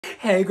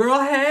Hey girl,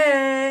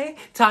 hey!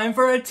 Time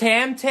for a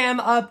Tam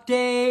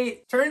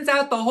update. Turns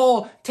out the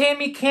whole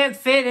Tammy can't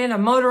fit in a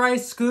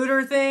motorized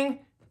scooter thing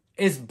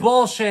is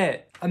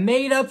bullshit. A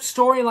made-up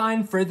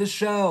storyline for the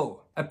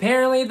show.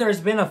 Apparently there's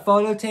been a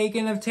photo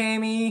taken of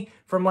Tammy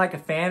from like a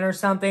fan or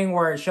something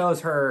where it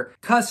shows her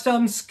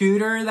custom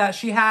scooter that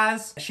she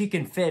has she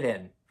can fit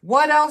in.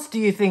 What else do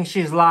you think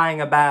she's lying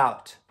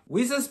about?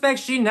 We suspect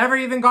she never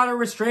even got a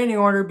restraining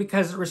order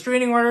because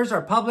restraining orders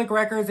are public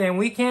records and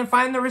we can't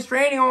find the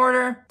restraining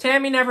order.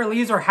 Tammy never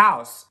leaves her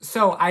house,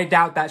 so I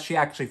doubt that she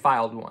actually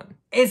filed one.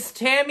 Is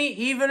Tammy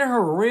even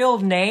her real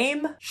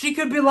name? She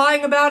could be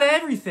lying about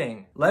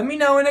everything. Let me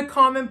know in a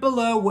comment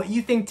below what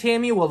you think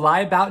Tammy will lie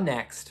about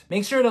next.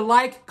 Make sure to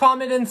like,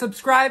 comment, and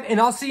subscribe, and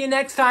I'll see you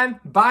next time.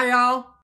 Bye, y'all.